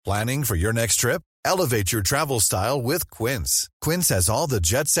Planning for your next trip? Elevate your travel style with Quince. Quince has all the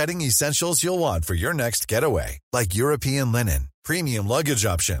jet-setting essentials you'll want for your next getaway, like European linen, premium luggage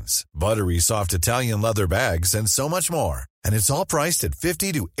options, buttery soft Italian leather bags, and so much more. And it's all priced at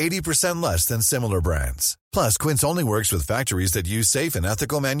 50 to 80% less than similar brands. Plus, Quince only works with factories that use safe and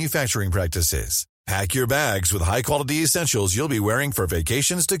ethical manufacturing practices. Pack your bags with high-quality essentials you'll be wearing for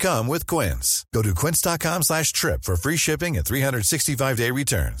vacations to come with Quince. Go to quince.com/trip for free shipping and 365-day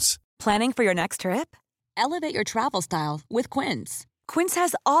returns. Planning for your next trip? Elevate your travel style with Quince. Quince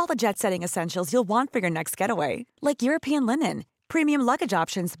has all the jet-setting essentials you'll want for your next getaway, like European linen, premium luggage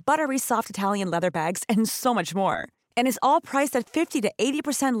options, buttery soft Italian leather bags, and so much more. And is all priced at 50 to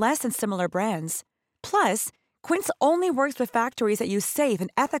 80% less than similar brands. Plus, Quince only works with factories that use safe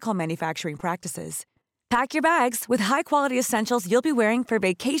and ethical manufacturing practices. Pack your bags with high-quality essentials you'll be wearing for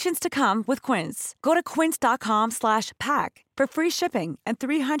vacations to come with Quince. Go to quince.com/pack for free shipping and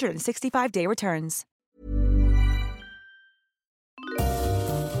 365-day returns.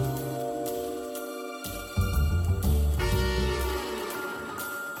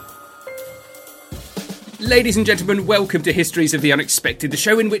 Ladies and gentlemen, welcome to Histories of the Unexpected, the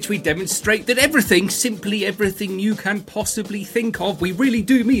show in which we demonstrate that everything, simply everything you can possibly think of, we really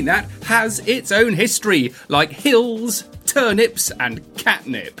do mean that, has its own history, like hills, turnips and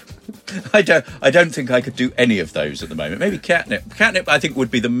catnip. I don't think I could do any of those at the moment. Maybe catnip. Catnip, I think, would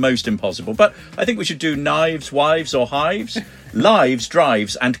be the most impossible. But I think we should do knives, wives, or hives. Lives,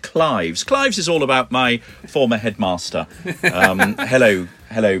 drives, and Clives. Clives is all about my former headmaster. Hello,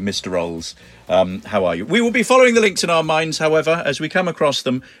 Mr. Rolls. How are you? We will be following the links in our minds, however, as we come across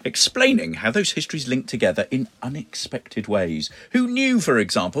them, explaining how those histories link together in unexpected ways. Who knew, for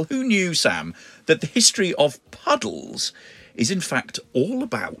example, Sam, that the history of puddles is in fact all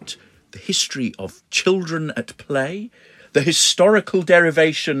about the history of children at play, the historical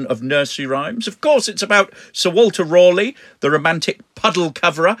derivation of nursery rhymes? Of course, it's about Sir Walter Raleigh, the romantic puddle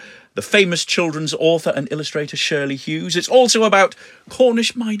coverer, the famous children's author and illustrator Shirley Hughes. It's also about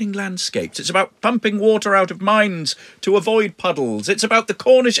Cornish mining landscapes. It's about pumping water out of mines to avoid puddles. It's about the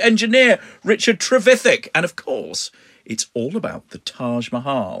Cornish engineer Richard Trevithick. And of course, it's all about the Taj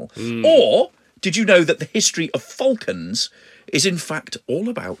Mahal. Or did you know that the history of falcons is in fact all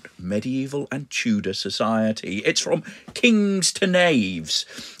about medieval and Tudor society? It's from kings to knaves.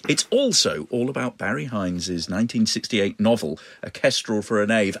 It's also all about Barry Hines' 1968 novel, A Kestrel for a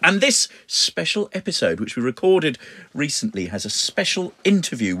Knave. And this special episode, which we recorded recently, has a special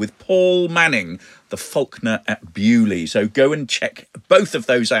interview with Paul Manning, the Falconer at Beaulieu. So go and check both of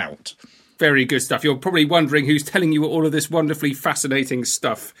those out. Very good stuff. You're probably wondering who's telling you all of this wonderfully fascinating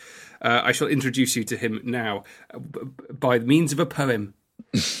stuff. I shall introduce you to him now by means of a poem.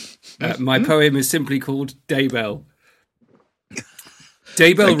 My poem is simply called Daybell.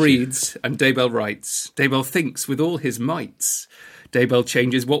 Daybell reads and Daybell writes. Daybell thinks with all his mights. Daybell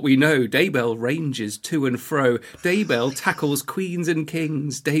changes what we know. Daybell ranges to and fro. Daybell tackles queens and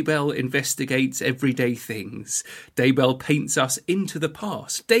kings. Daybell investigates everyday things. Daybell paints us into the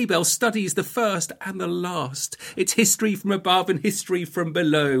past. Daybell studies the first and the last. It's history from above and history from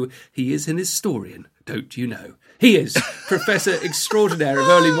below. He is an historian, don't you know? He is Professor Extraordinaire of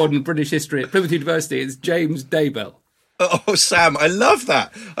Early Modern British History at Plymouth University. It's James Daybell. Oh, Sam, I love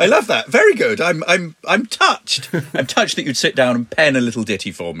that. Very good. I'm touched. I'm touched that you'd sit down and pen a little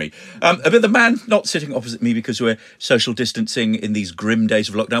ditty for me. But the man not sitting opposite me because we're social distancing in these grim days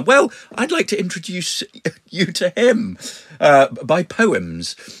of lockdown, well, I'd like to introduce you to him by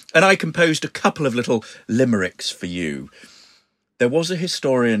poems. And I composed a couple of little limericks for you. There was a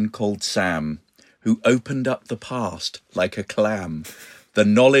historian called Sam who opened up the past like a clam. The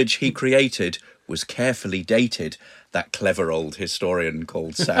knowledge he created was carefully dated. That clever old historian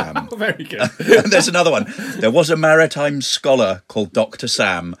called Sam. Oh, very good. And there's another one. There was a maritime scholar called Dr.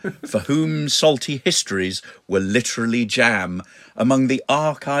 Sam, for whom salty histories were literally jam. Among the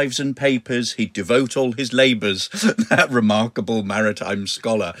archives and papers, he'd devote all his labours. That remarkable maritime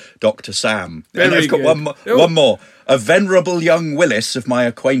scholar, Dr. Sam. And I've got one more. A venerable young Willis of my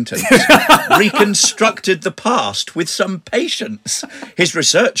acquaintance reconstructed the past with some patience. His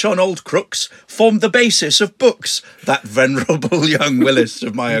research on old crooks formed the basis of books. That venerable young Willis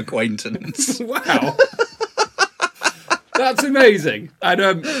of my acquaintance. Wow. That's amazing.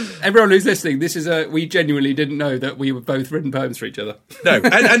 And everyone who's listening, we genuinely didn't know that we were both written poems for each other. No,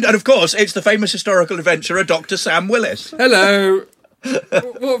 and of course, it's the famous historical adventurer, Dr. Sam Willis. Hello.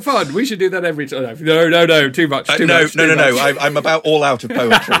 What fun. We should do that every time. No, too much. No. I'm about all out of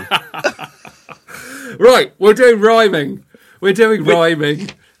poetry. Right, we're doing rhyming. We're doing rhyming.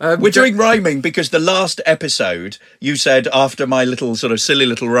 We're doing rhyming because the last episode you said, after my little sort of silly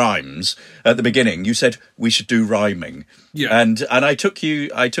little rhymes at the beginning, you said we should do rhyming. Yeah. And I took you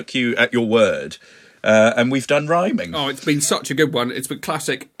at your word. And we've done rhyming. Oh, it's been such a good one. It's been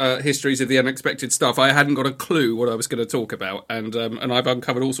classic histories of the unexpected stuff. I hadn't got a clue what I was going to talk about, and I've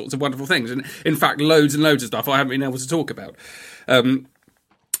uncovered all sorts of wonderful things. And in fact, loads and loads of stuff I haven't been able to talk about,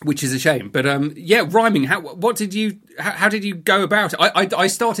 which is a shame. But rhyming. How did you go about it? I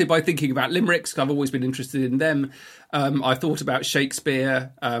started by thinking about limericks. I've always been interested in them. I thought about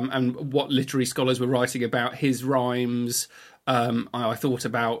Shakespeare and what literary scholars were writing about his rhymes. I thought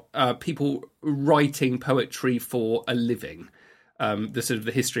about people writing poetry for a living, the sort of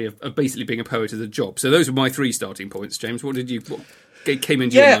the history of basically being a poet as a job. So those were my three starting points. James, what came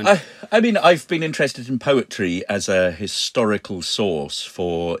into your mind? I mean, I've been interested in poetry as a historical source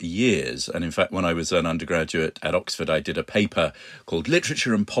for years. And in fact, when I was an undergraduate at Oxford, I did a paper called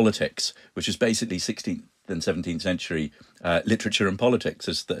Literature and Politics, which is basically 16th and 17th century literature and politics,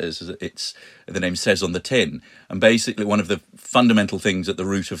 as the name says on the tin. And basically one of the fundamental things at the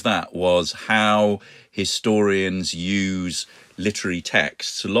root of that was how historians use literary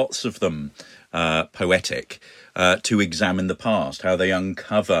texts, lots of them poetic, to examine the past, how they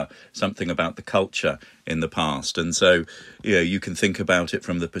uncover something about the culture in the past. And so, you can think about it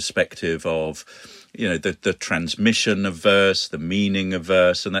from the perspective of, the transmission of verse, the meaning of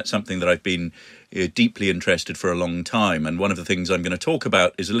verse, and that's something that I've been deeply interested for a long time. And one of the things I'm going to talk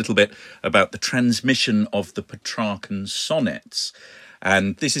about is a little bit about the transmission of the Petrarchan sonnets.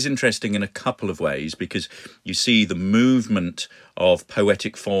 And this is interesting in a couple of ways, because you see the movement of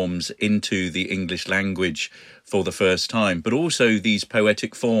poetic forms into the English language for the first time, but also these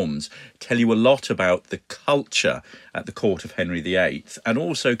poetic forms tell you a lot about the culture at the court of Henry VIII, and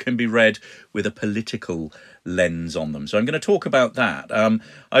also can be read with a political lens on them. So I'm going to talk about that.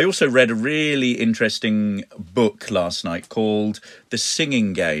 I also read a really interesting book last night called The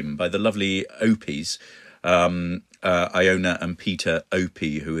Singing Game by the lovely Oppies, Iona and Peter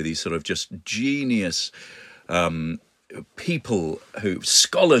Opie, who are these sort of just genius people,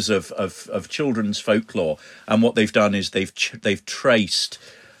 scholars of children's folklore. And what they've done is they've traced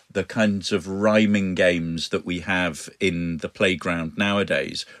the kinds of rhyming games that we have in the playground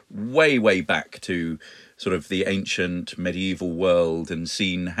nowadays, way back to sort of the ancient medieval world, and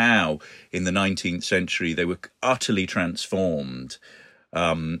seen how in the 19th century they were utterly transformed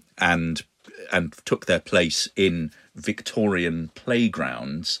and took their place in Victorian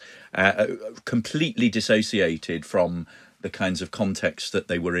playgrounds, completely dissociated from the kinds of context that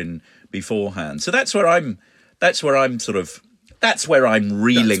they were in beforehand. So that's where I'm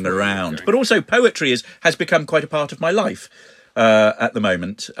reeling around. But also poetry has become quite a part of my life at the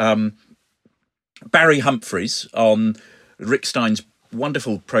moment. Barry Humphries on Rick Stein's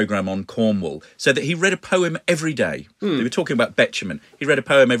wonderful programme on Cornwall said that he read a poem every day. They were talking about Betjeman. He read a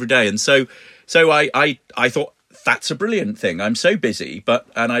poem every day. And so I thought, that's a brilliant thing. I'm so busy,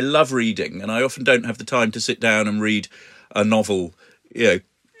 and I love reading, and I often don't have the time to sit down and read a novel,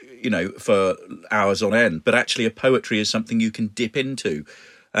 for hours on end. But actually, a poetry is something you can dip into.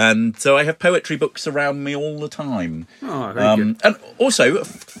 And so I have poetry books around me all the time. Oh, very good. And also,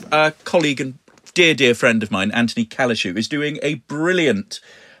 a colleague and dear friend of mine, Anthony Calishu, is doing a brilliant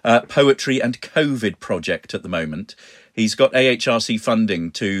poetry and COVID project at the moment. He's got AHRC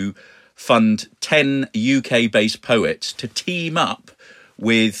funding to fund 10 UK-based poets to team up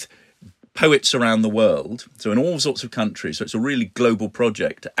with poets around the world, so in all sorts of countries. So it's a really global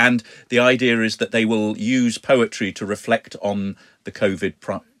project. And the idea is that they will use poetry to reflect on the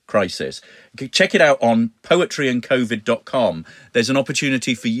COVID crisis. Check it out on poetryandcovid.com. There's an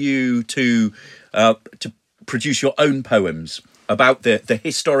opportunity for you to produce your own poems about the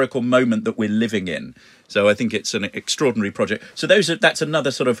historical moment that we're living in. So I think it's an extraordinary project. So that's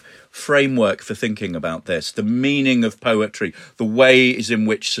another sort of framework for thinking about this, the meaning of poetry, the ways in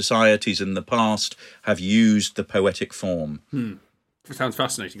which societies in the past have used the poetic form. It sounds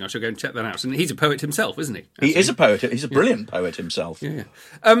fascinating. I shall go and check that out. And he's a poet himself, isn't he? He is a poet. He's a brilliant poet himself. Yeah.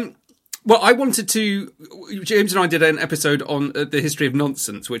 Well, I wanted to... James and I did an episode on the history of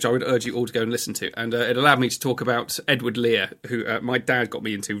nonsense, which I would urge you all to go and listen to. And it allowed me to talk about Edward Lear, who my dad got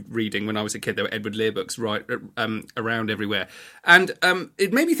me into reading when I was a kid. There were Edward Lear books around everywhere. And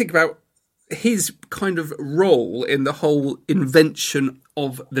it made me think about his kind of role in the whole invention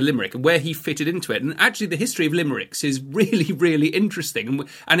of the limerick and where he fitted into it. And actually the history of limericks is really, really interesting,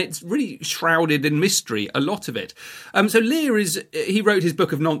 and it's really shrouded in mystery, a lot of it. So Lear he wrote his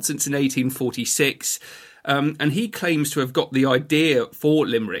book of nonsense in 1846, and he claims to have got the idea for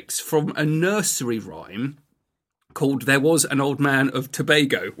limericks from a nursery rhyme called There Was an Old Man of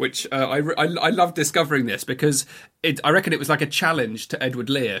Tobago, which I love discovering this because I reckon it was like a challenge to Edward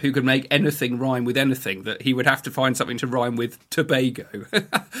Lear, who could make anything rhyme with anything, that he would have to find something to rhyme with Tobago.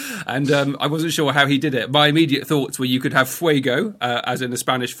 And I wasn't sure how he did it. My immediate thoughts were you could have fuego, as in the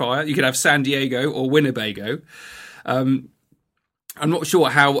Spanish fire, you could have San Diego or Winnebago. I'm not sure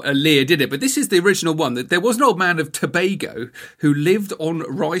how Lear did it, but this is the original one. That there was an old man of Tobago who lived on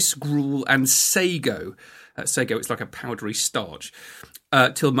rice gruel and sago. Sago, it's like a powdery starch.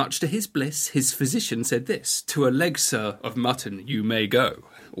 Till much to his bliss, his physician said this: "To a leg, sir, of mutton you may go."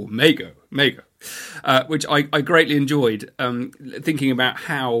 Or may go. Which I greatly enjoyed, thinking about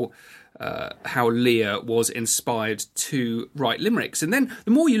how Lear was inspired to write limericks. And then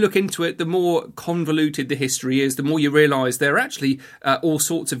the more you look into it, the more convoluted the history is, the more you realise there are actually all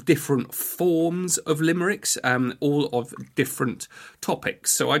sorts of different forms of limericks, all of different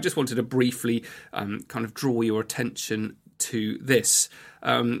topics. So I just wanted to briefly kind of draw your attention to this.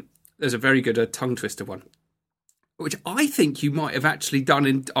 There's a very good tongue twister one, which I think you might have actually done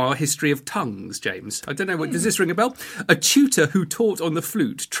in our history of tongues, James. I don't know, does this ring a bell? A tutor who taught on the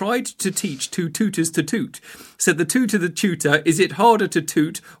flute tried to teach two tutors to toot. Said the tutor to the tutor, "Is it harder to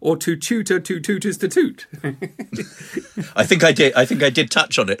toot or to tutor two tutors to toot?" I think I did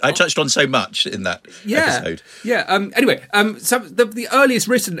touch on it. I touched on so much in that episode. Yeah. Anyway, the earliest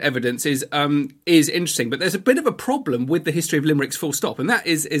written evidence is interesting, but there's a bit of a problem with the history of limericks full stop, and that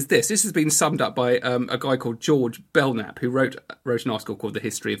is this. This has been summed up by a guy called George Belknap, who wrote an article called The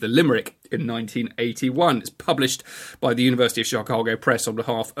History of the Limerick in 1981. It's published by the University of Chicago Press on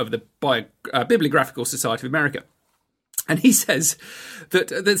behalf of the Bibliographical Society of America. And he says that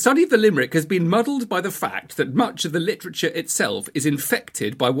the study of the limerick has been muddled by the fact that much of the literature itself is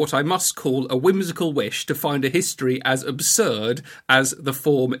infected by what I must call a whimsical wish to find a history as absurd as the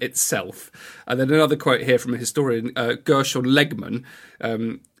form itself. And then another quote here from a historian, Gershon Legman,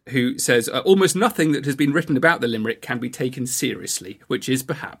 who says, "Almost nothing that has been written about the limerick can be taken seriously, which is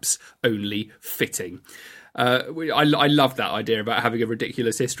perhaps only fitting." I love that idea about having a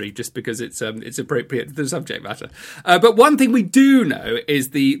ridiculous history just because it's appropriate to the subject matter. But one thing we do know is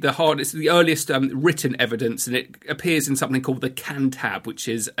the earliest written evidence, and it appears in something called the Cantab, which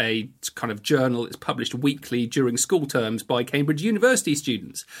is a kind of journal that's published weekly during school terms by Cambridge University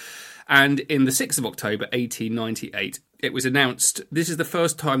students. And in the 6th of October, 1898, it was announced, this is the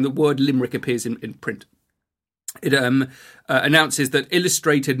first time the word limerick appears in print. It announces that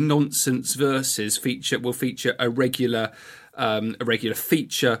illustrated nonsense verses will feature a regular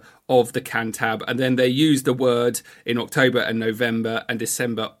feature of the Cantab, and then they use the word in October and November and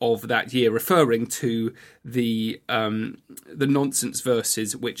December of that year, referring to the nonsense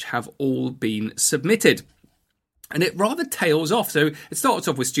verses which have all been submitted. And it rather tails off. So it starts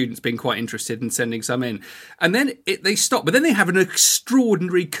off with students being quite interested in sending some in. And then they stop. But then they have an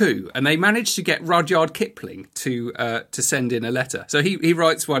extraordinary coup. And they manage to get Rudyard Kipling to send in a letter. So he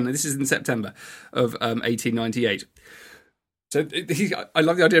writes one, and this is in September of 1898. So I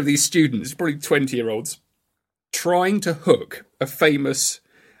love the idea of these students, probably 20-year-olds, trying to hook a famous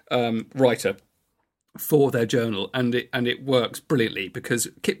writer for their journal. And it works brilliantly because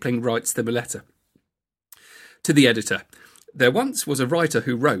Kipling writes them a letter. To the editor, "There once was a writer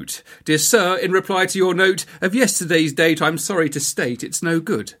who wrote, 'Dear Sir, in reply to your note of yesterday's date, I'm sorry to state it's no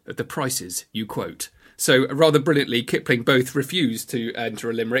good at the prices you quote.'" So rather brilliantly, Kipling both refused to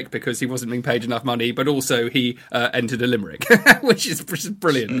enter a limerick because he wasn't being paid enough money, but also he entered a limerick, which is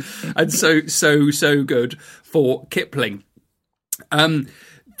brilliant. And so good for Kipling.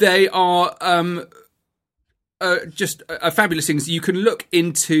 They are... just fabulous things. You can look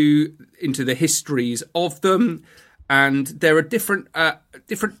into the histories of them, and there are different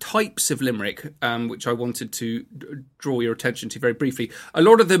types of limerick, which I wanted to draw your attention to very briefly. A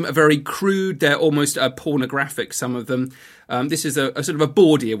lot of them are very crude; they're almost pornographic. Some of them. This is a sort of a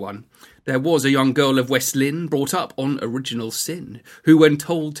bawdier one. "There was a young girl of West Lynne, brought up on original sin, who, when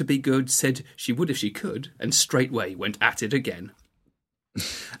told to be good, said she would if she could, and straightway went at it again."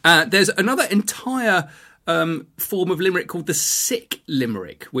 There's another entire form of limerick called the sick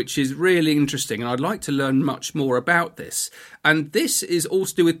limerick, which is really interesting, and I'd like to learn much more about this. And this is all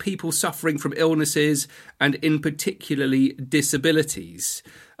to do with people suffering from illnesses and in particularly disabilities.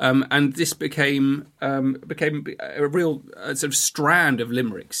 And this became a real sort of strand of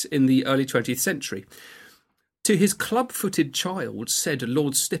limericks in the early 20th century. "To his club-footed child, said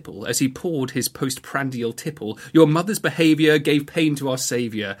Lord Stipple, as he poured his postprandial tipple, 'Your mother's behaviour gave pain to our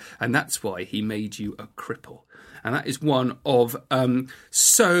Saviour, and that's why he made you a cripple.'" and that is one of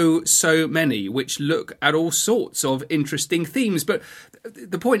so many which look at all sorts of interesting themes. But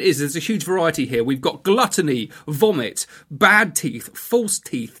the point is, there's a huge variety here. We've got gluttony, vomit, bad teeth, false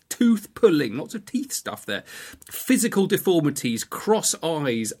teeth, tooth pulling, lots of teeth stuff there, physical deformities, cross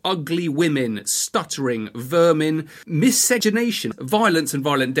eyes, ugly women, stuttering, vermin, miscegenation, violence and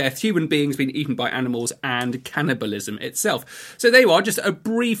violent death, human beings being eaten by animals, and cannibalism itself. So there you are, just a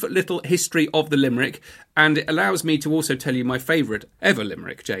brief little history of the limerick, and it allows me to also tell you my favourite ever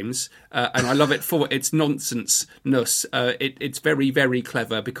limerick, James, and I love it for its nonsense-ness. It's very, very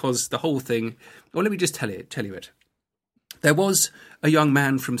clever, because the whole thing... Well, let me just tell you it. There was a young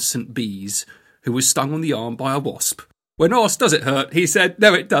man from St. Bees who was stung on the arm by a wasp. When asked, does it hurt? He said,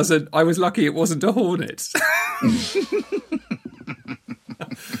 no, it doesn't. I was lucky it wasn't a hornet.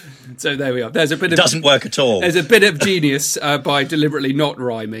 So there we are. There's a bit of... Doesn't work at all. There's a bit of genius by deliberately not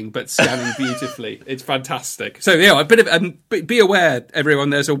rhyming, but scanning beautifully. It's fantastic. So yeah, a bit of... be aware, everyone,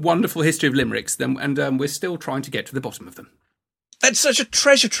 there's a wonderful history of limericks, and we're still trying to get to the bottom of them. That's such a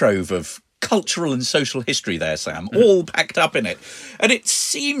treasure trove of cultural and social history there, Sam, all packed up in it. And it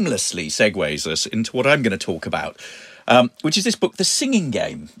seamlessly segues us into what I'm going to talk about, which is this book, The Singing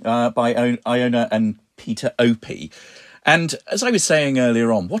Game, by Iona and Peter Opie. And as I was saying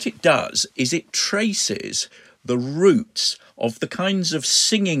earlier on, what it does is it traces the roots of the kinds of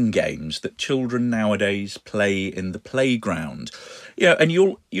singing games that children nowadays play in the playground. Yeah, and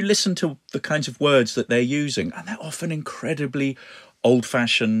you listen to the kinds of words that they're using, and they're often incredibly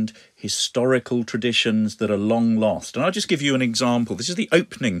old-fashioned, historical traditions that are long lost. And I'll just give you an example. This is the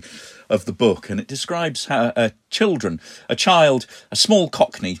opening of the book, and it describes how a small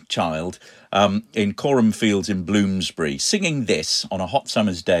Cockney child, in Corham Fields in Bloomsbury, singing this on a hot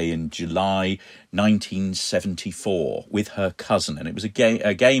summer's day in July 1974 with her cousin. And it was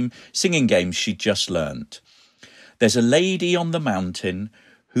a singing game she'd just learnt. There's a lady on the mountain,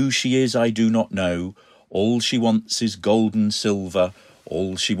 who she is I do not know. All she wants is gold and silver.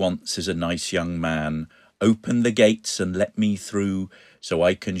 All she wants is a nice young man. Open the gates and let me through, so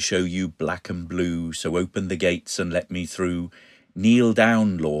I can show you black and blue. So open the gates and let me through. Kneel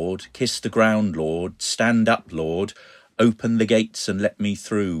down, Lord, kiss the ground, Lord, stand up, Lord, open the gates and let me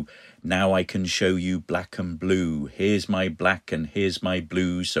through. Now I can show you black and blue. Here's my black and here's my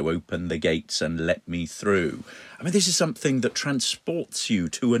blue, so open the gates and let me through. I mean, this is something that transports you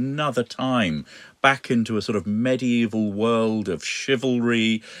to another time, back into a sort of medieval world of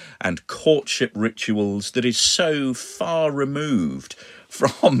chivalry and courtship rituals that is so far removed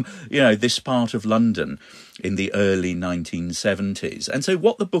from, this part of London in the early 1970s. And so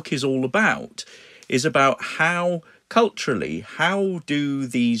what the book is all about is about how, culturally, how do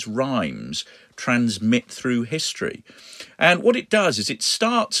these rhymes transmit through history? And what it does is it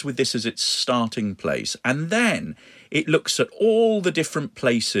starts with this as its starting place, and then it looks at all the different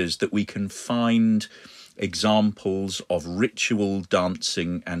places that we can find examples of ritual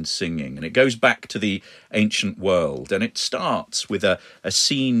dancing and singing. And it goes back to the ancient world, and it starts with a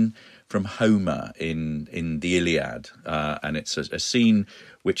scene from Homer in the Iliad, and it's a scene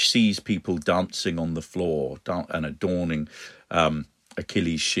which sees people dancing on the floor and adorning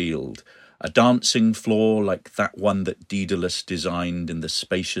Achilles' shield. A dancing floor like that one that Daedalus designed in the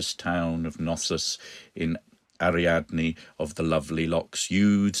spacious town of Knossos in Ariadne of the lovely locks.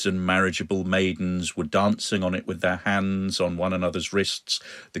 Youths and marriageable maidens were dancing on it with their hands on one another's wrists,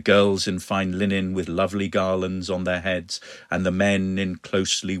 the girls in fine linen with lovely garlands on their heads, and the men in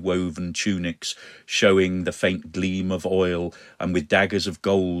closely woven tunics showing the faint gleam of oil, and with daggers of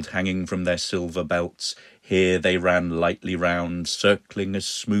gold hanging from their silver belts. Here they ran lightly round, circling as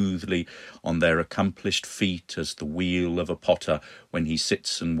smoothly on their accomplished feet as the wheel of a potter when he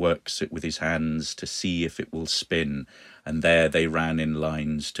sits and works it with his hands to see if it will spin. And there they ran in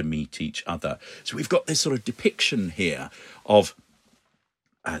lines to meet each other. So we've got this sort of depiction here of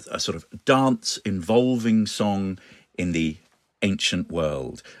a sort of dance involving song in the ancient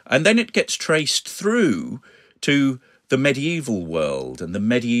world. And then it gets traced through to the medieval world and the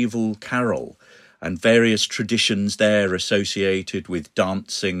medieval carol, and various traditions there associated with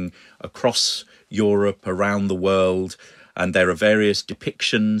dancing across Europe, around the world. And there are various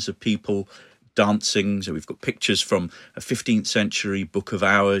depictions of people dancing. So we've got pictures from a 15th century Book of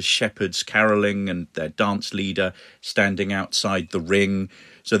Hours, shepherds carolling and their dance leader standing outside the ring.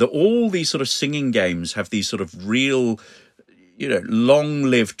 So that all these sort of singing games have these sort of real,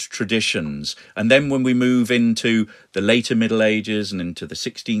 long-lived traditions. And then when we move into the later Middle Ages and into the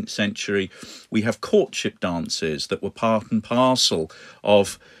 16th century, we have courtship dances that were part and parcel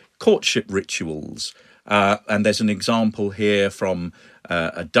of courtship rituals. And there's an example here from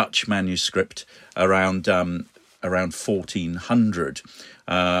a Dutch manuscript around around 1400,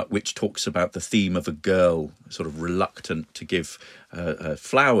 which talks about the theme of a girl sort of reluctant to give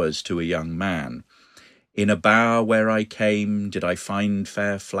flowers to a young man. In a bower where I came, did I find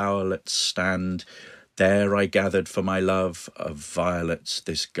fair flowerlets stand? There I gathered for my love of violets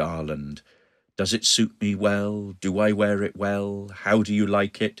this garland. Does it suit me well? Do I wear it well? How do you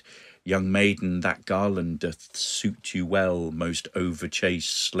like it? Young maiden, that garland doth suit you well, most overchased,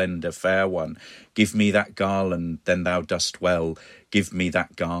 slender, fair one. Give me that garland, then thou dost well. Give me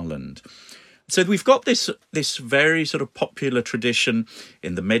that garland. So we've got this very sort of popular tradition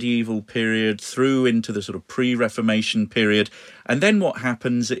in the medieval period through into the sort of pre-Reformation period. And then what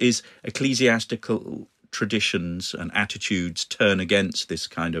happens is ecclesiastical traditions and attitudes turn against this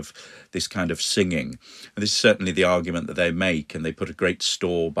kind of singing. And this is certainly the argument that they make, and they put a great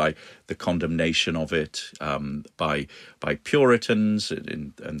store by the condemnation of it by Puritans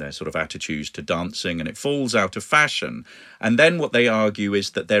and their sort of attitudes to dancing, and it falls out of fashion. And then what they argue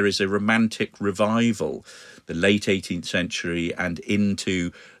is that there is a romantic revival, the late 18th century and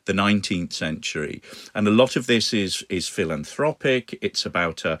into the 19th century. And a lot of this is philanthropic. It's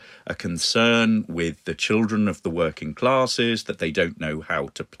about a concern with the children of the working classes, that they don't know how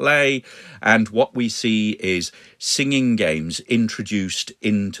to play. And what we see is singing games introduced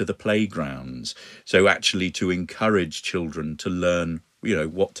into the playgrounds. So actually to encourage children to learn,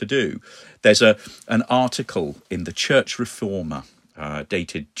 what to do. There's an article in the Church Reformer,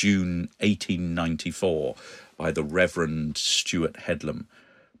 dated June 1894, by the Reverend Stuart Headlam.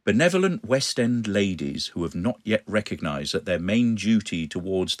 Benevolent West End ladies who have not yet recognised that their main duty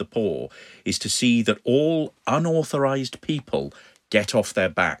towards the poor is to see that all unauthorised people get off their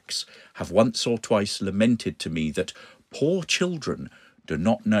backs, have once or twice lamented to me that poor children do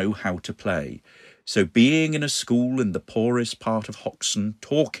not know how to play. So being in a school in the poorest part of Hoxton,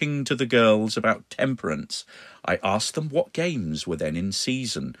 talking to the girls about temperance, I asked them what games were then in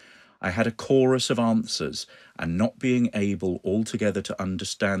season. I had a chorus of answers, and not being able altogether to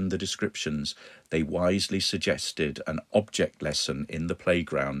understand the descriptions, they wisely suggested an object lesson in the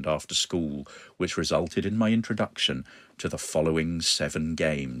playground after school, which resulted in my introduction to the following 7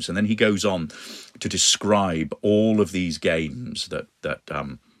 games. And then he goes on to describe all of these games that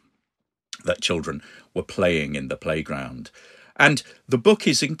children were playing in the playground. And the book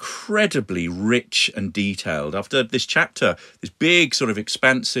is incredibly rich and detailed. After this chapter, this big sort of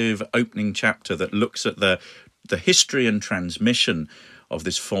expansive opening chapter that looks at the history and transmission of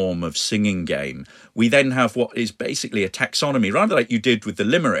this form of singing game, we then have what is basically a taxonomy. Rather like you did with the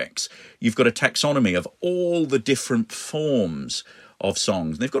limericks, you've got a taxonomy of all the different forms of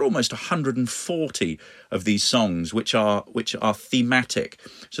songs. And they've got almost 140 of these songs, which are thematic.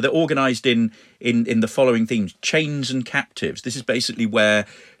 So they're organised in the following themes: chains and captives. This is basically where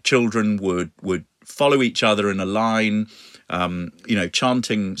children would follow each other in a line,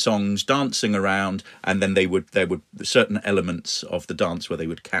 chanting songs, dancing around, and then there would certain elements of the dance where they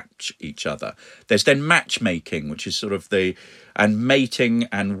would catch each other. There's then matchmaking, which is sort of and mating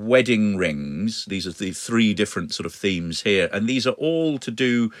and wedding rings. These are the 3 different sort of themes here, and these are all to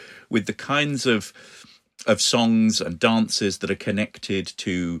do with the kinds of songs and dances that are connected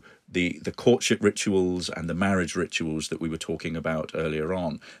to the courtship rituals and the marriage rituals that we were talking about earlier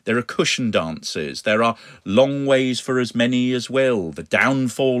on. There are cushion dances. There are long ways for as many as will, the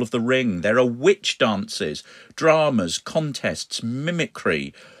downfall of the ring. There are witch dances, dramas, contests,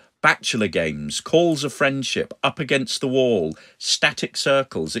 mimicry, bachelor games, calls of friendship, up against the wall, static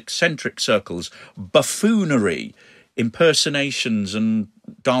circles, eccentric circles, buffoonery, impersonations and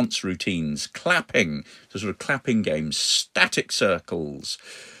dance routines, clapping, so sort of clapping games, static circles.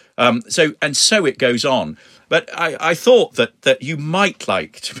 So it goes on. But I thought that you might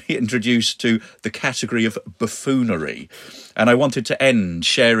like to be introduced to the category of buffoonery. And I wanted to end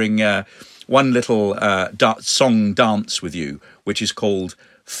sharing one little song dance with you, which is called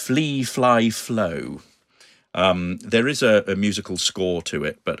Flee, Fly, Flow. There is a musical score to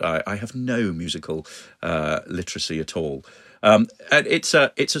it, but I have no musical literacy at all. And it's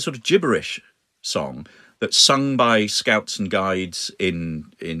a sort of gibberish song that's sung by scouts and guides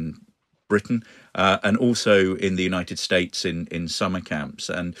in Britain and also in the United States in summer camps.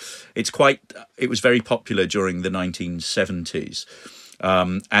 And it was very popular during the 1970s.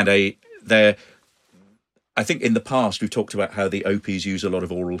 I think in the past we've talked about how the Opis use a lot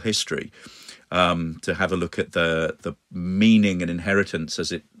of oral history to have a look at the meaning and inheritance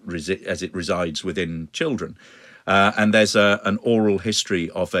as it resides within children. And there's an oral history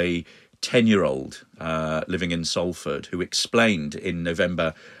of a 10-year-old living in Salford who explained in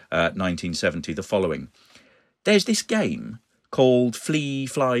November 1970 the following. There's this game called Flee,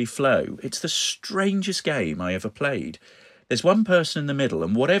 Fly, Flow. It's the strangest game I ever played. There's one person in the middle,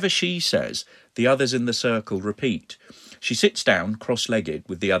 and whatever she says, the others in the circle repeat. She sits down, cross-legged,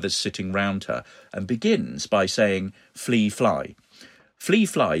 with the others sitting round her, and begins by saying, flee, fly. Flee,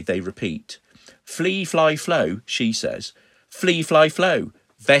 fly, they repeat. Flee, fly, flow, she says. Flee, fly, flow.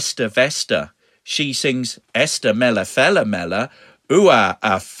 Vesta, Vesta. She sings, Esther, mella, fella, mella. Ooh-ah,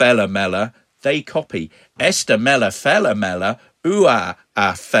 a fella, mella. They copy. Esther, mella, fella, mella. Ooh-ah,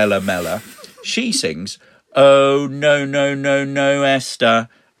 a fella, mella. She sings, oh, no, no, no, no, Esther.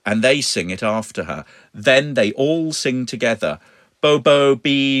 And they sing it after her. Then they all sing together. Bobo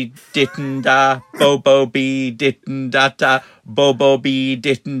be ditten da, bobo be ditten da da, bobo be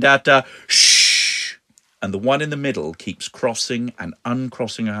ditten da da. Shh! And the one in the middle keeps crossing and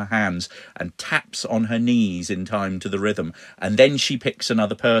uncrossing her hands and taps on her knees in time to the rhythm. And then she picks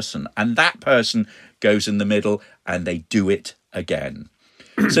another person, and that person goes in the middle, and they do it again.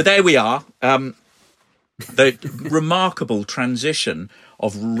 So there we are. The remarkable transition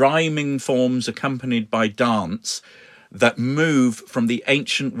of rhyming forms accompanied by dance that move from the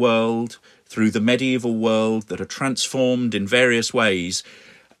ancient world through the medieval world, that are transformed in various ways,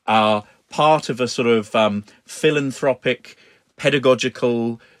 are part of a sort of philanthropic,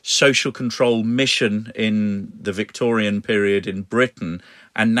 pedagogical, social control mission in the Victorian period in Britain,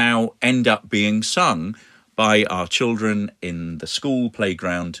 and now end up being sung by our children in the school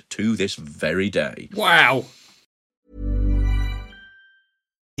playground to this very day. Wow.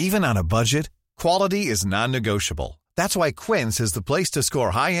 Even on a budget, quality is non-negotiable. That's why Quince is the place to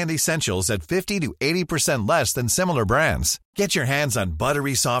score high-end essentials at 50 to 80% less than similar brands. Get your hands on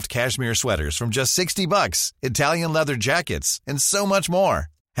buttery soft cashmere sweaters from just $60, Italian leather jackets, and so much more.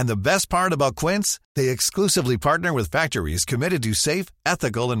 And the best part about Quince, they exclusively partner with factories committed to safe,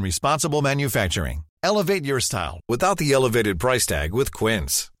 ethical, and responsible manufacturing. Elevate your style without the elevated price tag with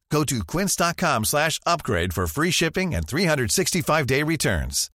Quince. Go to quince.com/upgrade for free shipping and 365-day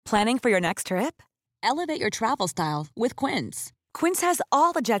returns. Planning for your next trip? Elevate your travel style with Quince. Quince has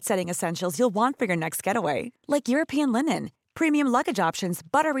all the jet-setting essentials you'll want for your next getaway, like European linen, premium luggage options,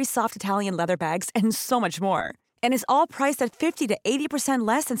 buttery soft Italian leather bags, and so much more. And is all priced at 50 to 80%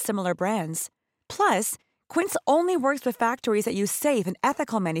 less than similar brands. Plus, Quince only works with factories that use safe and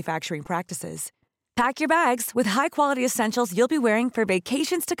ethical manufacturing practices. Pack your bags with high-quality essentials you'll be wearing for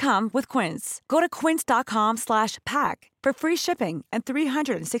vacations to come with Quince. Go to quince.com/pack for free shipping and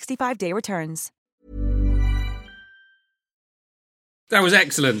 365-day returns. That was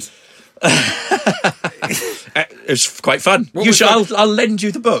excellent. It's quite fun. I'll lend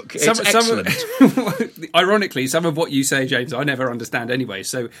you the book. It's excellent. Ironically, some of what you say, James, I never understand anyway.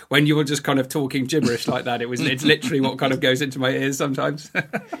 So when you were just kind of talking gibberish like that, it's literally what kind of goes into my ears sometimes.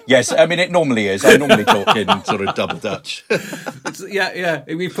 Yes, I mean, it normally is. I normally talk in sort of double Dutch. Yeah.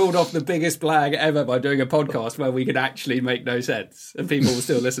 We pulled off the biggest blag ever by doing a podcast where we could actually make no sense and people will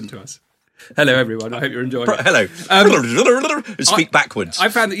still listen to us. Hello, everyone. I hope you're enjoying it. Hello. Speak backwards. I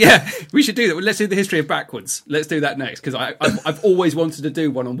found that, we should do that. Let's do the history of backwards. Let's do that next, because I've always wanted to do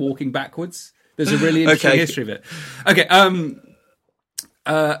one on walking backwards. There's a really interesting history of it. Okay.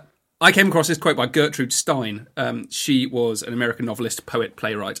 I came across this quote by Gertrude Stein. She was an American novelist, poet,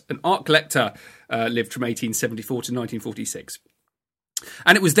 playwright, and art collector, lived from 1874 to 1946.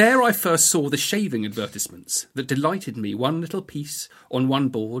 And it was there I first saw the shaving advertisements that delighted me. One little piece on one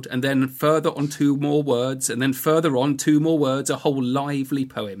board, and then further on 2 more words, and then further on 2 more words, a whole lively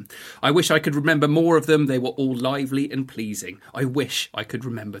poem. I wish I could remember more of them. They were all lively and pleasing. I wish I could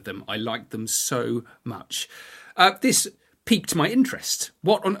remember them. I liked them so much. This piqued my interest.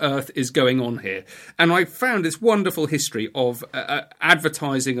 What on earth is going on here? And I found this wonderful history of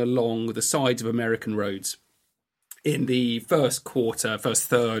advertising along the sides of American roads in the first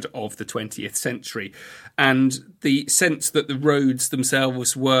third of the 20th century, and the sense that the roads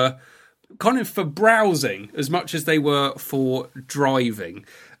themselves were kind of for browsing as much as they were for driving.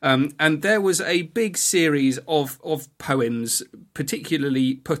 And there was a big series of poems,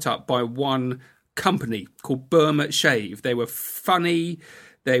 particularly put up by one company called Burma Shave. They were funny.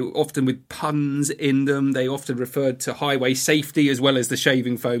 They were often with puns in them. They often referred to highway safety as well as the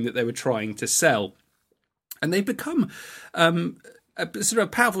shaving foam that they were trying to sell. And they've become a sort of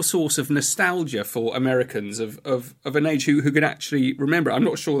powerful source of nostalgia for Americans of an age who can actually remember. I'm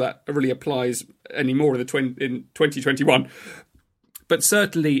not sure that really applies anymore in 2021, but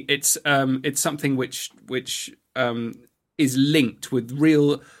certainly it's something which is linked with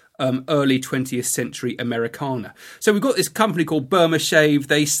real early 20th century Americana. So we've got this company called Burma Shave.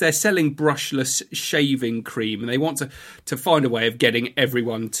 They're selling brushless shaving cream, and they want to find a way of getting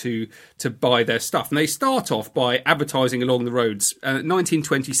everyone to buy their stuff. And they start off by advertising along the roads.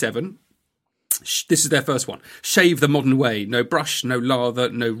 1927. This is their first one. Shave the modern way. No brush, no lather,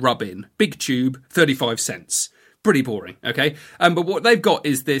 no rub-in. Big tube, 35 cents. Pretty boring, okay? But what they've got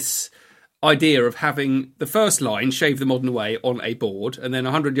is this idea of having the first line, shave the modern way, on a board, and then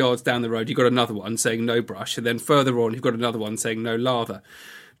 100 yards down the road you've got another one saying no brush, and then further on you've got another one saying no lather.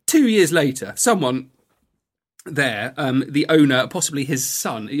 2 years later, someone there, the owner, possibly his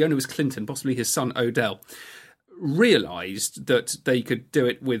son, the owner was Clinton, possibly his son Odell, realised that they could do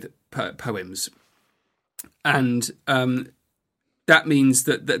it with poems. And that means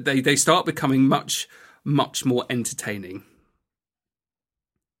that they start becoming much, much more entertaining.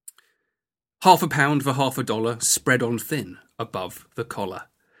 £0.50 for $0.50, spread on thin above the collar.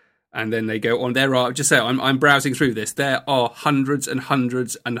 And then they go on. There are, just say, I'm browsing through this. There are hundreds and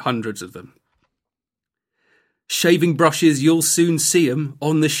hundreds and hundreds of them. Shaving brushes, you'll soon see 'em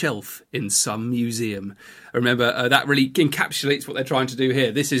on the shelf in some museum. Remember, that really encapsulates what they're trying to do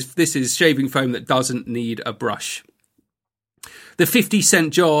here. This is shaving foam that doesn't need a brush. The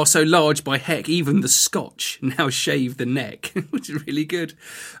 50-cent jar, so large by heck, even the Scotch now shave the neck, which is really good.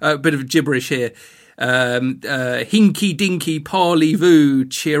 A bit of gibberish here. Hinky dinky parley-vous,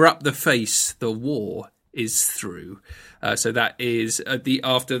 cheer up the face, the war is through. So that is the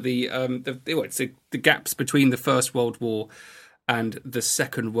gaps between the First World War and the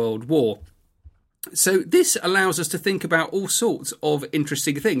Second World War. So this allows us to think about all sorts of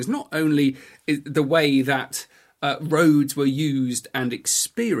interesting things, not only the way that roads were used and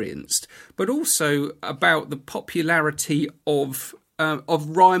experienced, but also about the popularity of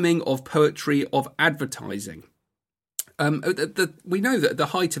rhyming, of poetry, of advertising. We know that at the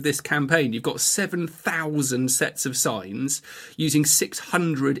height of this campaign, you've got 7,000 sets of signs using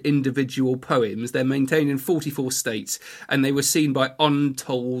 600 individual poems. They're maintained in 44 states, and they were seen by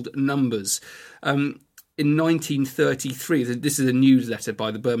untold numbers. In 1933, this is a newsletter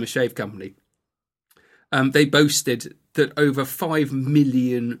by the Burma Shave Company. They boasted that over 5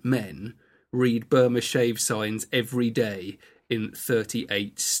 million men read Burma Shave signs every day in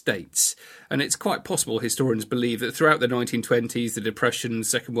 38 states. And it's quite possible, historians believe, that throughout the 1920s, the Depression,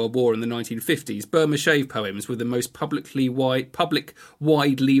 Second World War and the 1950s, Burma Shave poems were the most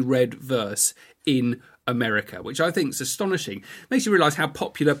widely read verse in America, which I think is astonishing. Makes you realise how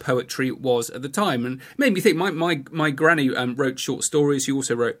popular poetry was at the time, and made me think. My granny wrote short stories. She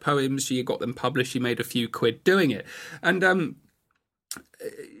also wrote poems. She got them published. She made a few quid doing it, and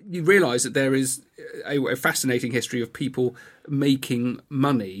you realise that there is a fascinating history of people making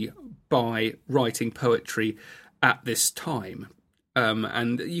money by writing poetry at this time,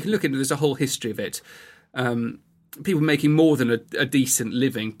 and you can look into. There's a whole history of it. People making more than a decent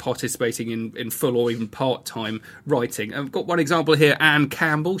living participating in full or even part-time writing. I've got one example here, Anne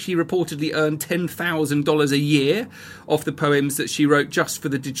Campbell. She reportedly earned $10,000 a year off the poems that she wrote just for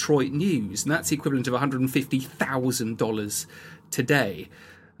the Detroit News, and that's the equivalent of $150,000 today.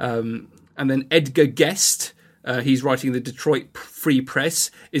 And then Edgar Guest, he's writing the Detroit Free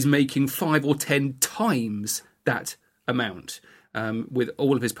Press, is making 5 or 10 times that amount. With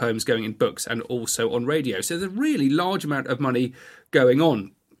all of his poems going in books and also on radio. So there's a really large amount of money going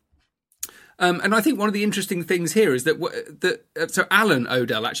on. And I think one of the interesting things here is that so Alan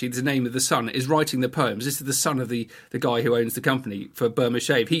Odell, actually, is the name of the son, is writing the poems. This is the son of the guy who owns the company for Burma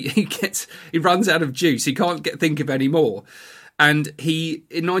Shave. He runs out of juice. He can't think of any more. And he,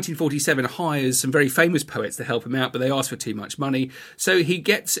 in 1947, hires some very famous poets to help him out, but they ask for too much money. So he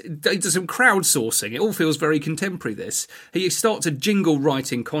does some crowdsourcing. It all feels very contemporary, this. He starts a jingle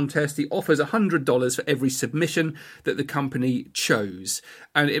writing contest. He offers $100 for every submission that the company chose.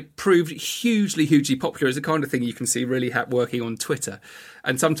 And it proved hugely, hugely popular. It's the kind of thing you can see really working on Twitter.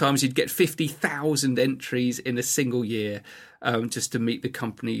 And sometimes you'd get 50,000 entries in a single year. Just to meet the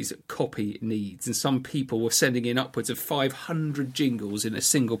company's copy needs. And some people were sending in upwards of 500 jingles in a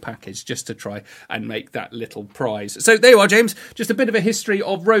single package just to try and make that little prize. So there you are, James. Just a bit of a history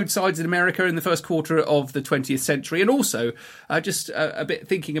of roadsides in America in the first quarter of the 20th century, and also just a bit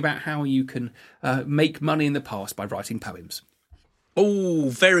thinking about how you can make money in the past by writing poems. Oh,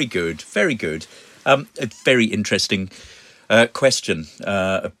 very good. Very good. A very interesting question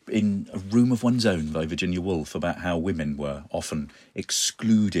in A Room of One's Own by Virginia Woolf about how women were often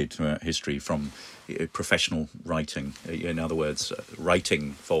excluded throughout history from professional writing. In other words,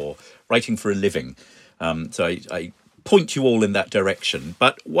 writing for a living. So I point you all in that direction.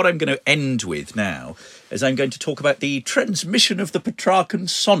 But what I'm going to end with now is I'm going to talk about the transmission of the Petrarchan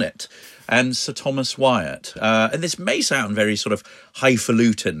sonnet and Sir Thomas Wyatt. And this may sound very sort of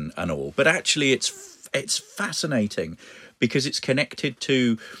highfalutin and all, but actually it's fascinating because it's connected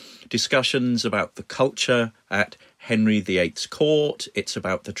to discussions about the culture at Henry VIII's court. It's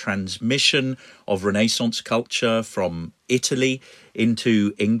about the transmission of Renaissance culture from Italy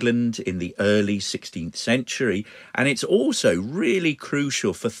into England in the early 16th century. And it's also really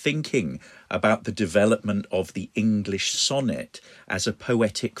crucial for thinking about the development of the English sonnet as a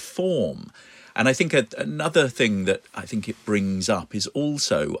poetic form. And I think another thing that I think it brings up is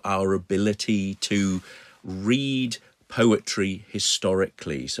also our ability to read poetry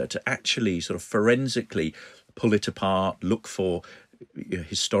historically, so to actually sort of forensically pull it apart, look for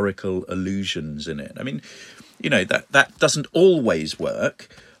historical allusions in it. I mean, that doesn't always work,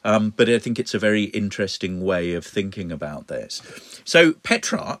 but I think it's a very interesting way of thinking about this. So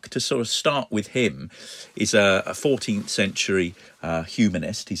Petrarch, to sort of start with him, is a 14th century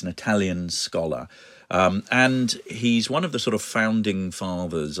humanist. He's an Italian scholar. And he's one of the sort of founding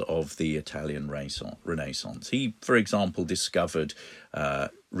fathers of the Italian Renaissance. He, for example,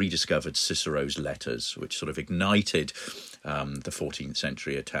 rediscovered Cicero's letters, which sort of ignited the 14th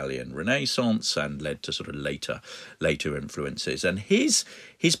century Italian Renaissance and led to sort of later influences. And his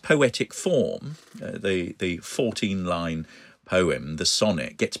poetic form, the 14-line poem, the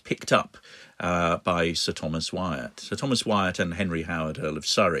sonnet, gets picked up by Sir Thomas Wyatt. Sir Thomas Wyatt and Henry Howard, Earl of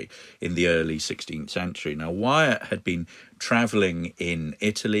Surrey, in the early 16th century. Now, Wyatt had been travelling in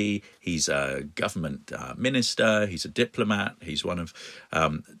Italy. He's a government minister. He's a diplomat. He's one of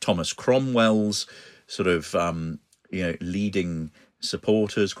Thomas Cromwell's sort of, leading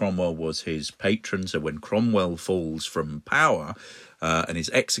supporters. Cromwell was his patron. So when Cromwell falls from power and is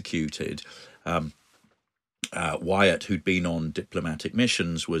executed, Wyatt, who'd been on diplomatic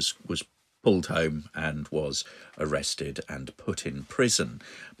missions, was pulled home and was arrested and put in prison.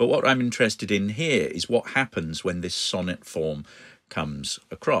 But what I'm interested in here is what happens when this sonnet form comes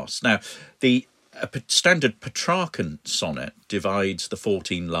across. Now, the standard Petrarchan sonnet divides the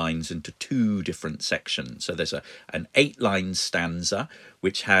 14 lines into two different sections. So there's an 8-line stanza,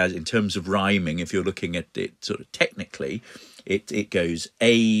 which has, in terms of rhyming, if you're looking at it sort of technically, it goes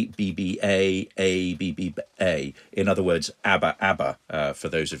A, B, B, A, B, B, A. In other words, ABBA, ABBA, for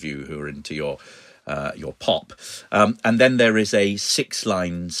those of you who are into your pop. And then there is a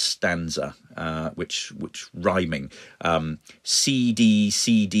 6-line stanza, which rhyming, C, D,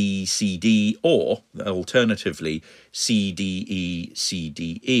 C, D, C, D, or alternatively, C, D, E, C,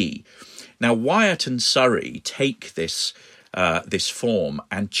 D, E. Now, Wyatt and Surrey take this form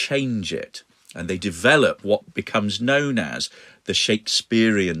and change it. And they develop what becomes known as the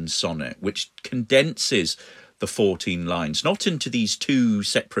Shakespearean sonnet, which condenses the 14 lines, not into these two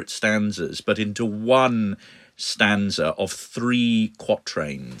separate stanzas, but into one stanza of 3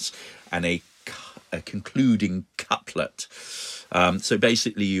 quatrains and a concluding couplet. So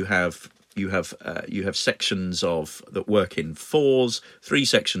basically you have sections that work in 4s, 3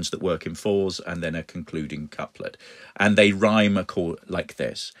 sections that work in 4s, and then a concluding couplet. And they rhyme like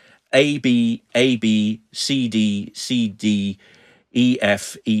this. A, B, C, D, C, D, E,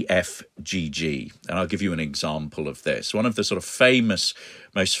 F, G, G. And I'll give you an example of this. One of the sort of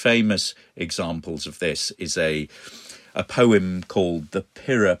most famous examples of this is a poem called The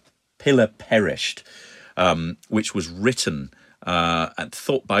Pillar Perished, which was written and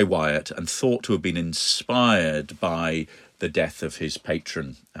thought by Wyatt and thought to have been inspired by the death of his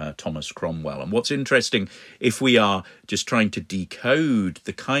patron, Thomas Cromwell. And what's interesting, if we are just trying to decode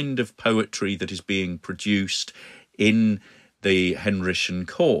the kind of poetry that is being produced in the Henrician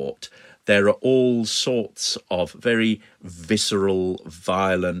court, there are all sorts of very visceral,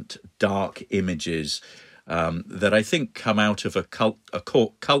 violent, dark images that I think come out of a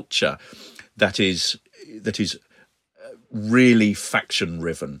court culture that is really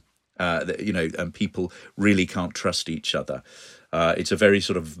faction-riven. And people really can't trust each other. It's a very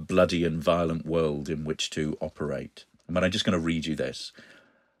sort of bloody and violent world in which to operate. But I'm just going to read you this.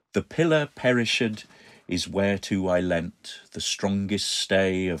 The pillar perished is whereto I leant, the strongest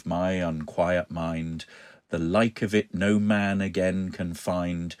stay of my unquiet mind. The like of it no man again can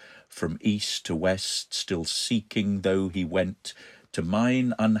find. From east to west, still seeking though he went, to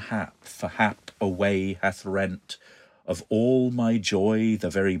mine unhap, for hap away hath rent. Of all my joy the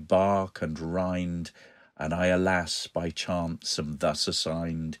very bark and rind, and I, alas, by chance am thus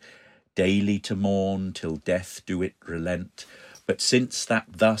assigned, daily to mourn till death do it relent. But since that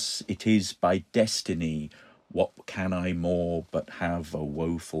thus it is by destiny, What can I more but have a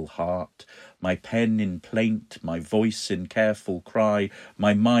woeful heart? My pen in plaint, my voice in careful cry,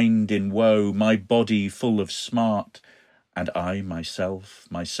 my mind in woe, my body full of smart, and I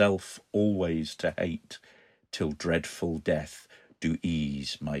myself always to hate, till dreadful death do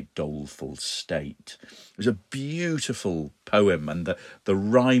ease my doleful state. It was a beautiful poem, and the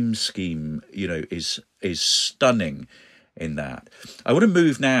rhyme scheme, is stunning in that. I want to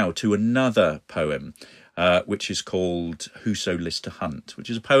move now to another poem, which is called Whoso List to Hunt, which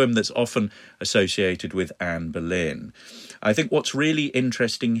is a poem that's often associated with Anne Boleyn. I think what's really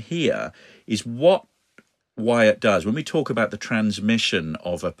interesting here is what Wyatt does. When we talk about the transmission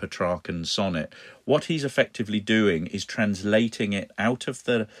of a Petrarchan sonnet, what he's effectively doing is translating it out of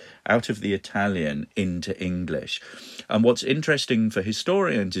the Italian into English. And what's interesting for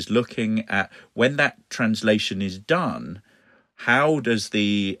historians is looking at when that translation is done, how do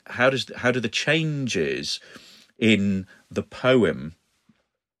the changes in the poem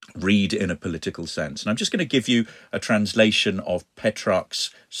read in a political sense? And I'm just going to give you a translation of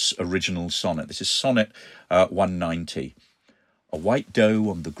Petrarch's original sonnet. This is sonnet 190. A white doe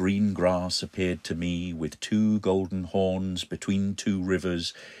on the green grass appeared to me with 2 golden horns between 2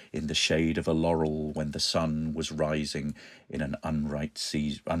 rivers in the shade of a laurel when the sun was rising in an unripe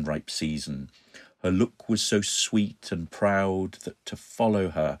season. Her look was so sweet and proud that to follow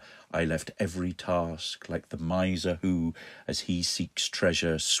her I left every task, like the miser who, as he seeks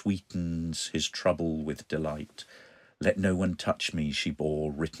treasure, sweetens his trouble with delight. Let no one touch me, she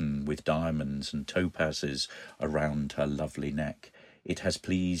bore, written with diamonds and topazes around her lovely neck. It has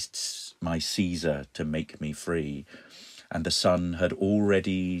pleased my Caesar to make me free. And the sun had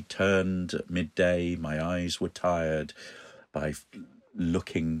already turned at midday. My eyes were tired by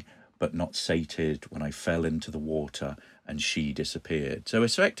looking but not sated when I fell into the water and she disappeared. So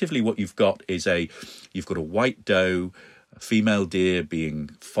effectively what you've got is you've got a white doe, a female deer being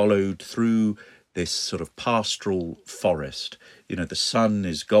followed through this sort of pastoral forest. The sun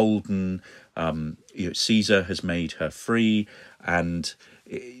is golden, Caesar has made her free, and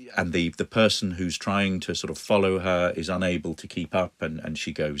the person who's trying to sort of follow her is unable to keep up, and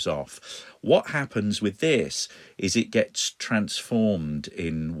she goes off. What happens with this is it gets transformed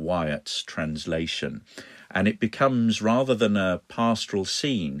in Wyatt's translation, and it becomes, rather than a pastoral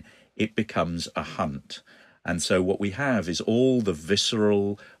scene, it becomes a hunt. And so what we have is all the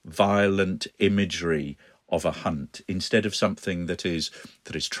visceral, violent imagery of a hunt, instead of something that is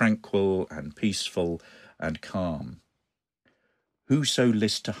tranquil and peaceful and calm. Whoso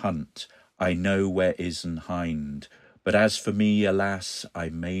list to hunt, I know where is an hind, but as for me, alas, I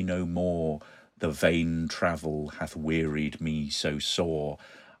may no more. The vain travel hath wearied me so sore.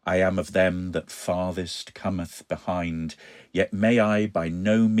 I am of them that farthest cometh behind, yet may I by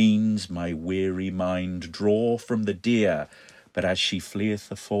no means my weary mind draw from the deer, but as she fleeth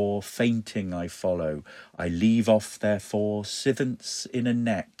afore, fainting I follow. I leave off therefore, sithence in a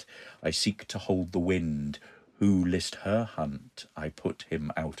net, I seek to hold the wind. Who list her hunt, I put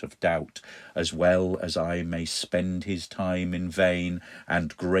him out of doubt, as well as I may spend his time in vain,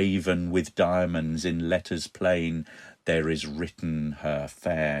 and graven with diamonds in letters plain, there is written her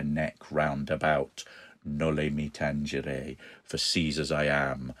fair neck round about. Noli me tangere, for Caesar's I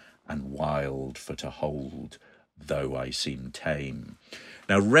am, and wild for to hold, though I seem tame.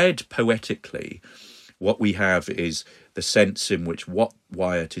 Now, read poetically, what we have is the sense in which what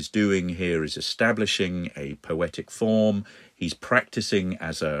Wyatt is doing here is establishing a poetic form. He's practicing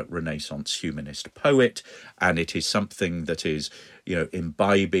as a Renaissance humanist poet, and it is something that is,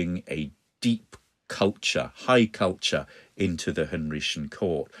 imbibing a deep culture, high culture, into the Henrician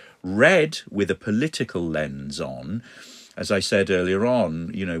court. Read with a political lens on, as I said earlier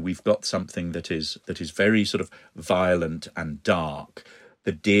on, we've got something that is very sort of violent and dark.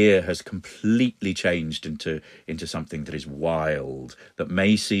 The deer has completely changed into something that is wild, that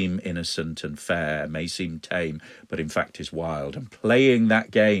may seem innocent and fair, may seem tame, but in fact is wild. And playing that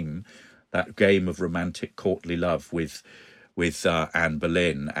game of romantic courtly love with Anne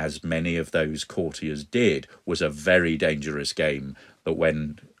Boleyn, as many of those courtiers did, was a very dangerous game. But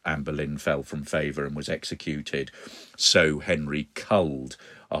when Anne Boleyn fell from favour and was executed, so Henry culled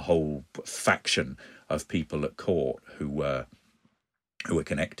a whole faction of people at court who were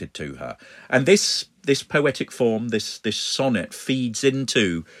connected to her. And this poetic form, this sonnet, feeds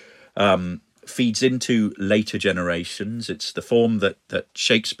into later generations. It's the form that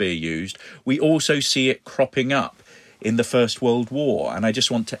Shakespeare used. We also see it cropping up in the First World War. And I just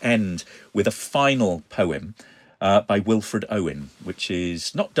want to end with a final poem by Wilfred Owen, which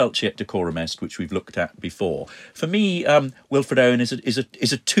is not Dulce et Decorum Est, which we've looked at before. For me, Wilfred Owen is a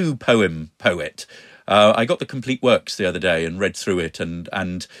 2-poem poet. I got the complete works the other day and read through it,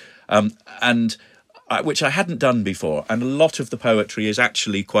 which I hadn't done before. And a lot of the poetry is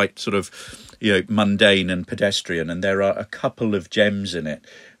actually quite sort of, mundane and pedestrian, and there are a couple of gems in it.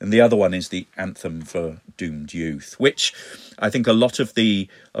 And the other one is the Anthem for Doomed Youth, which I think a lot of the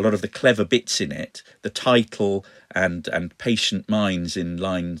clever bits in it, the title and Patient Minds in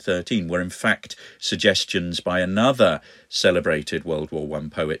line 13, were in fact suggestions by another celebrated World War I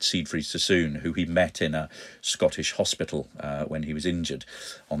poet, Siegfried Sassoon, who he met in a Scottish hospital when he was injured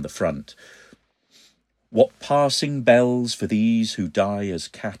on the front. What passing bells for these who die as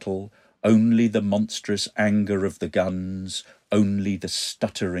cattle, only the monstrous anger of the guns, only the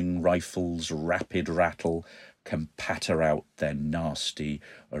stuttering rifles' rapid rattle can patter out their nasty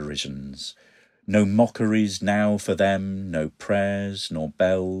orisons. No mockeries now for them, no prayers, nor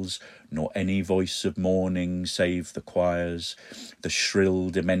bells, nor any voice of mourning save the choirs, the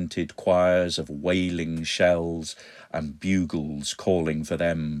shrill demented choirs of wailing shells and bugles calling for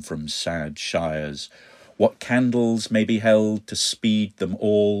them from sad shires. What candles may be held to speed them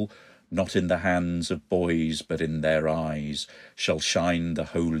all, not in the hands of boys, but in their eyes, shall shine the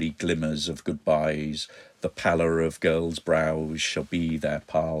holy glimmers of goodbyes. The pallor of girls' brows shall be their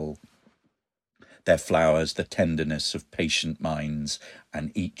pall. Their flowers the tenderness of patient minds,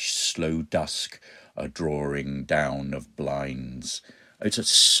 and each slow dusk a drawing down of blinds.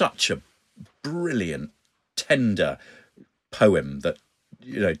 It's such a brilliant, tender poem that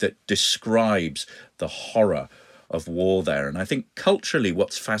describes the horror of war there. And I think culturally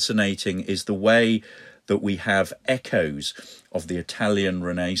what's fascinating is the way that we have echoes of the Italian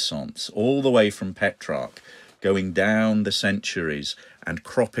Renaissance all the way from Petrarch, going down the centuries and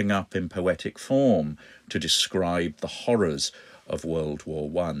cropping up in poetic form to describe the horrors of World War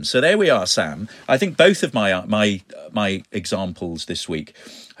I. So there we are, Sam. I think both of my examples this week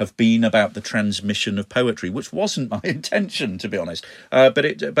have been about the transmission of poetry, which wasn't my intention, to be honest. But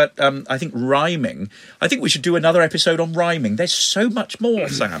I think rhyming. I think we should do another episode on rhyming. There's so much more,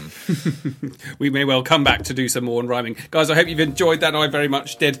 Sam. We may well come back to do some more on rhyming, guys. I hope you've enjoyed that. I very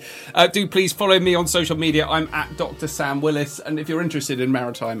much did. Do please follow me on social media. I'm at Dr. Sam Willis, and if you're interested in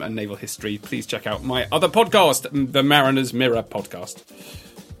maritime and naval history, please check out my other podcast, the Mariner's Mirror podcast.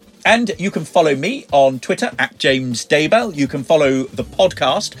 And you can follow me on Twitter at James Daybell. You can follow the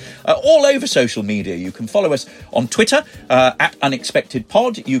podcast all over social media. You can follow us on Twitter at Unexpected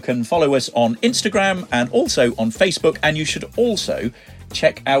Pod. You can follow us on Instagram and also on Facebook. And you should also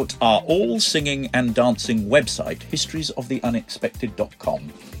check out our all singing and dancing website,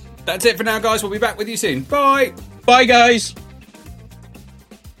 historiesoftheunexpected.com. That's it for now, guys. We'll be back with you soon. Bye. Bye, guys.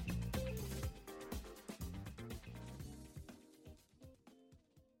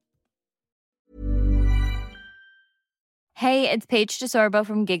 Hey, it's Paige DeSorbo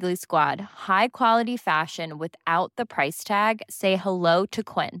from Giggly Squad. High quality fashion without the price tag. Say hello to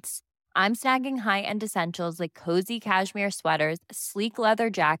Quince. I'm snagging high-end essentials like cozy cashmere sweaters, sleek leather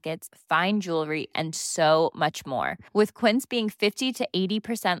jackets, fine jewelry, and so much more. With Quince being 50 to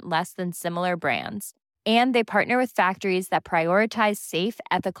 80% less than similar brands. And they partner with factories that prioritize safe,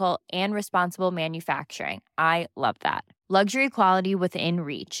 ethical, and responsible manufacturing. I love that. Luxury quality within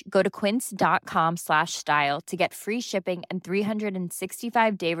reach. Go to quince.com/style to get free shipping and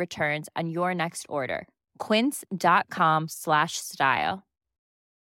 365-day returns on your next order. Quince.com/style.